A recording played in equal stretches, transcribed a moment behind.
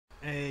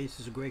Hey, this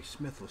is Greg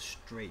Smith with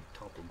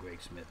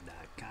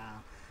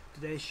StraightTalkWithGregSmith.com.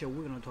 Today's show,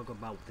 we're going to talk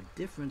about the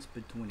difference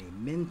between a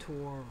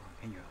mentor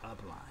and your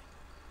upline.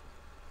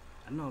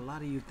 I know a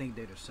lot of you think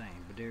they're the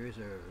same, but there is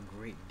a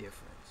great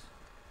difference.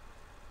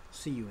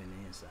 See you in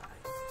the inside.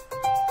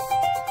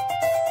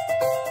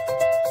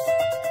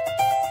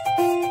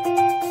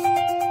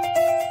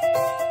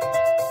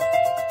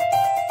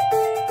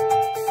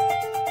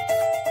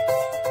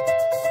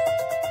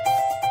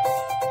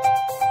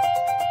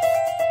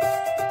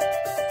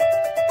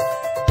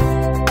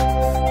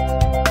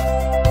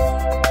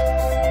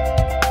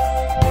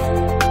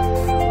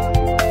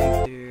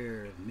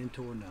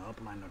 Mentor and the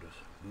upline are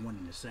one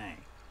and the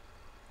same.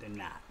 They're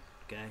not,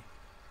 okay?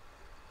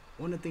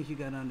 One of the things you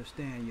got to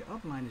understand, your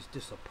upline is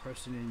just a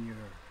person in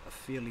your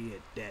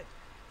affiliate that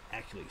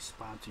actually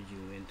sponsored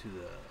you into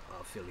the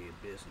affiliate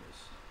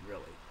business,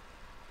 really.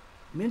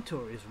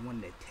 Mentor is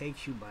one that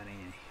takes you by the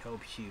hand,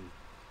 helps you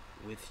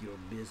with your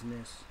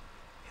business,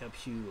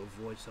 helps you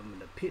avoid some of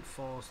the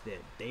pitfalls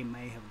that they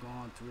may have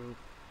gone through,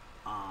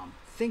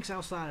 thinks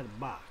outside of the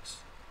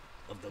box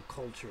of the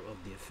culture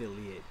of the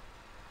affiliate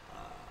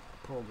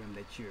program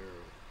that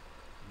you're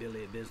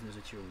affiliate business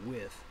that you're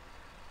with.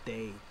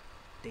 They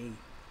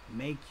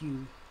make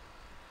you,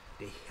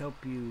 they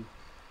help you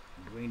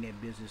bring that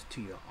business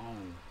to your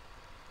own,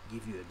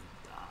 give you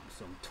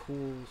some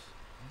tools,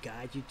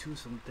 guide you to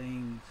some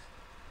things,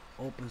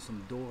 open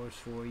some doors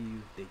for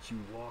you that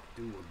you walk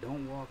through or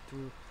don't walk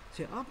through.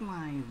 See,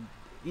 upline,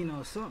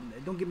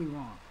 don't get me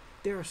wrong,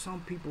 there are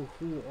some people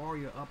who are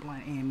your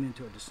upline and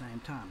mentor at the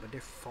same time, but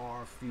they're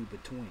far few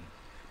between.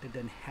 That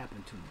doesn't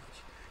happen too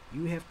much.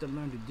 You have to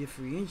learn to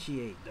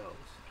differentiate those.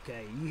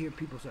 Okay, you hear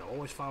people say,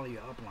 always follow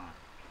your upline.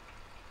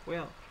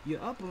 Well, your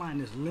upline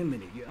is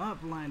limited. Your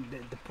upline,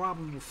 the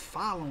problem with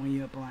following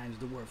your upline is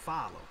the word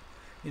follow.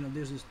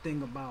 There's this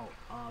thing about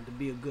to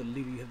be a good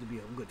leader, you have to be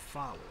a good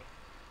follower.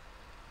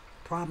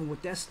 Problem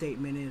with that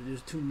statement is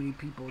there's too many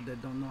people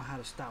that don't know how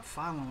to stop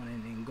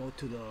following and go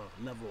to the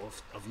level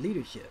of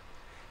leadership.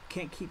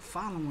 Can't keep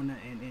following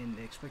and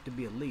expect to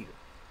be a leader.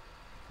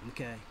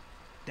 Okay,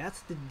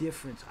 that's the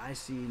difference I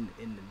see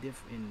in the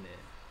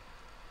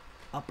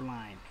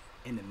upline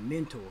and the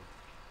mentor.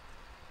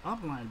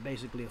 Upline is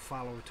basically a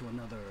follower to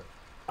another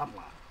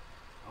upline.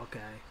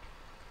 Okay,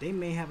 they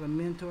may have a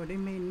mentor, they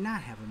may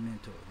not have a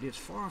mentor. There's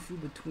far and few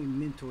between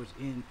mentors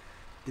in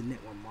the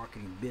network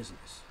marketing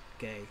business.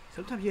 Okay,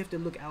 sometimes you have to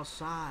look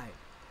outside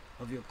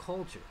of your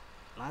culture.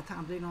 A lot of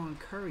times they don't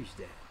encourage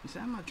that. You see,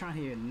 I'm not trying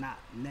to hear not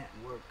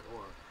network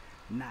or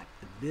not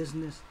the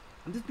business.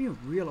 I'm just being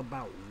real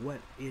about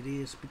what it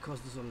is, because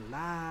there's a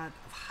lot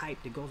of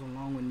hype that goes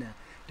along with the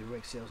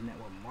direct sales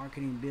network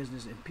marketing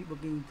business, and people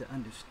need to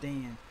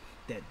understand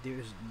that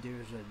there's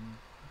a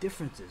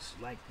differences,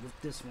 like with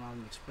this one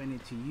I'm explaining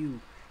to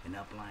you, an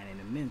upline and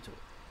a mentor.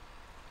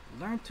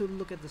 Learn to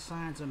look at the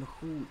signs on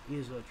who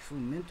is a true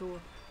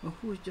mentor and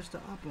who is just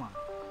an upline,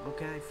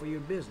 okay, for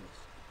your business.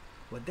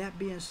 With that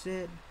being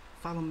said,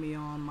 follow me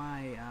on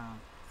my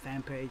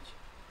fan page,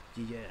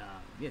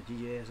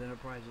 GJS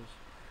Enterprises,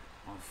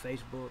 on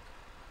Facebook.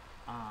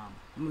 I'm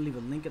gonna leave a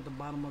link at the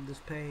bottom of this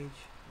page.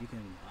 You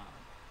can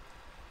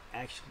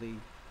actually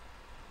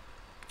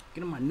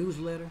get on my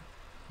newsletter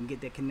and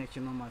get that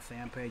connection on my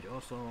fan page,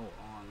 also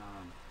on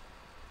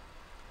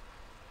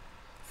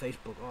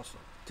Facebook also.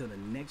 Till the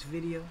next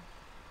video,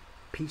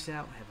 peace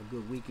out, have a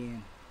good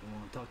weekend. I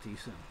want to talk to you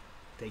soon.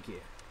 Take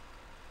care.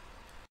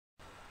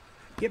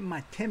 Get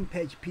my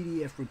 10-page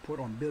PDF report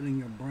on building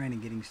your brand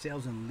and getting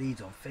sales and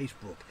leads on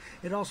Facebook.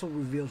 It also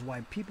reveals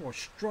why people are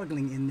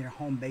struggling in their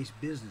home-based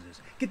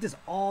businesses. Get this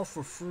all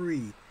for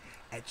free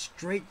at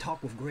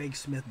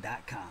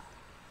StraightTalkWithGregSmith.com.